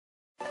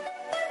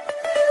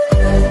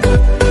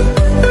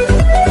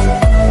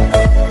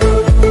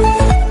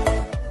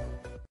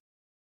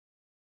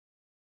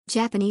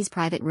Japanese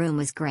private room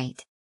was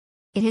great.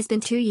 It has been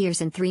 2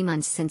 years and 3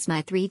 months since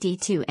my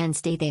 3D2N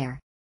stay there.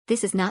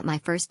 This is not my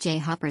first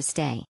J-Hopper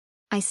stay.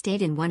 I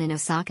stayed in one in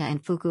Osaka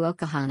and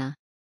Fukuoka Hana.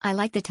 I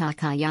like the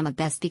Takayama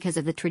best because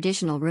of the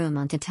traditional room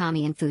on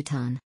tatami and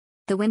futon.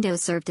 The window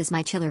served as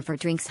my chiller for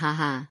drinks,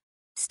 haha.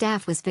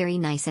 Staff was very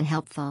nice and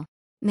helpful.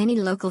 Many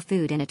local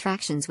food and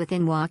attractions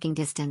within walking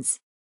distance.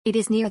 It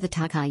is near the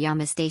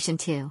Takayama station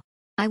too.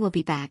 I will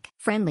be back.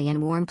 Friendly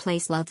and warm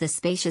place. Love the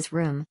spacious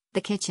room, the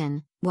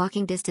kitchen,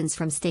 walking distance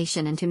from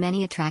station and to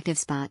many attractive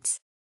spots.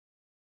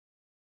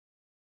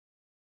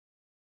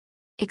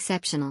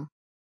 Exceptional.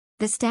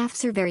 The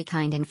staffs are very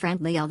kind and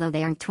friendly although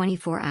they aren't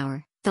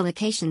 24-hour. The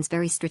location's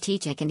very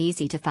strategic and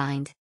easy to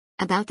find.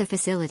 About the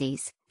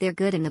facilities, they're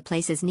good and the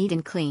place is neat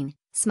and clean.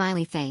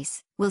 Smiley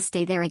face. Will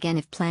stay there again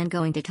if plan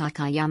going to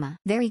Takayama.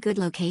 Very good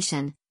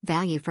location,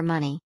 value for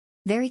money.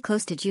 Very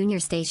close to Junior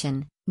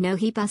Station,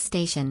 Nohi Bus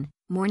Station,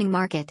 Morning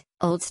Market,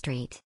 Old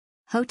Street.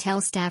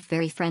 Hotel staff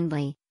very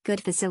friendly,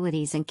 good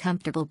facilities and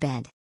comfortable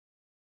bed.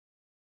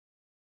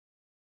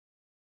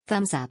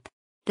 Thumbs up.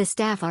 The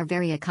staff are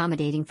very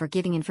accommodating for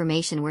giving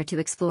information where to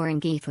explore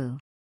in Gifu.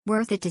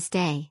 Worth it to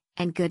stay,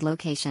 and good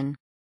location.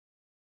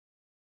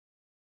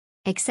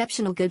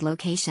 Exceptional good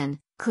location,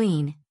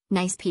 clean,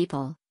 nice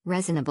people,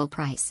 reasonable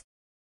price.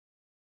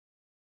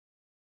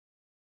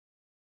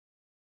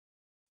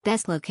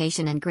 Best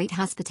location and great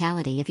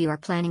hospitality. If you are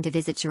planning to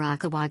visit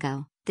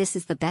Shirakawago, this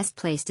is the best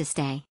place to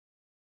stay.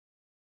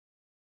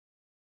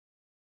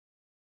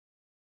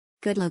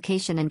 Good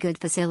location and good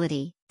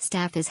facility,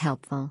 staff is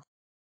helpful.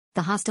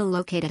 The hostel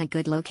located at a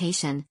good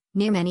location,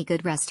 near many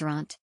good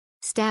restaurant.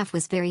 Staff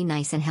was very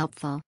nice and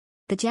helpful.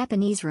 The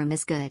Japanese room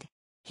is good.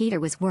 Heater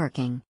was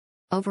working.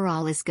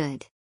 Overall is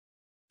good.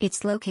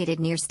 It's located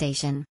near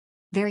station.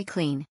 Very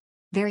clean.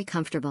 Very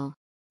comfortable.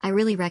 I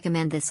really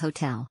recommend this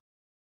hotel.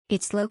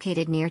 It's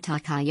located near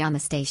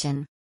Takayama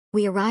Station.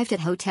 We arrived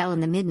at hotel in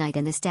the midnight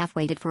and the staff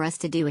waited for us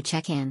to do a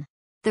check-in.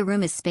 The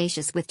room is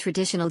spacious with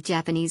traditional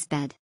Japanese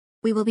bed.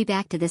 We will be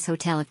back to this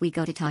hotel if we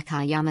go to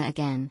Takayama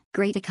again.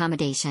 Great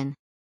accommodation.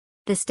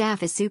 The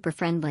staff is super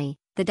friendly,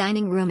 the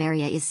dining room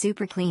area is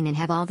super clean and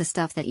have all the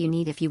stuff that you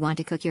need if you want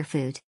to cook your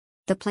food.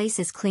 The place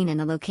is clean and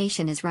the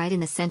location is right in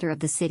the center of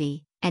the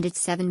city, and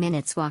it's 7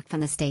 minutes walk from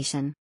the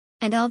station.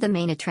 And all the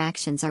main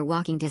attractions are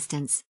walking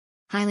distance.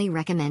 Highly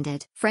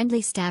recommended.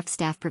 Friendly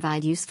staff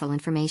provide useful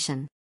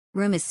information.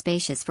 Room is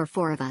spacious for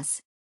 4 of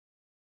us.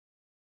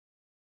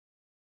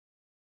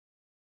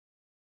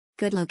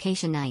 Good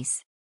location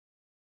nice.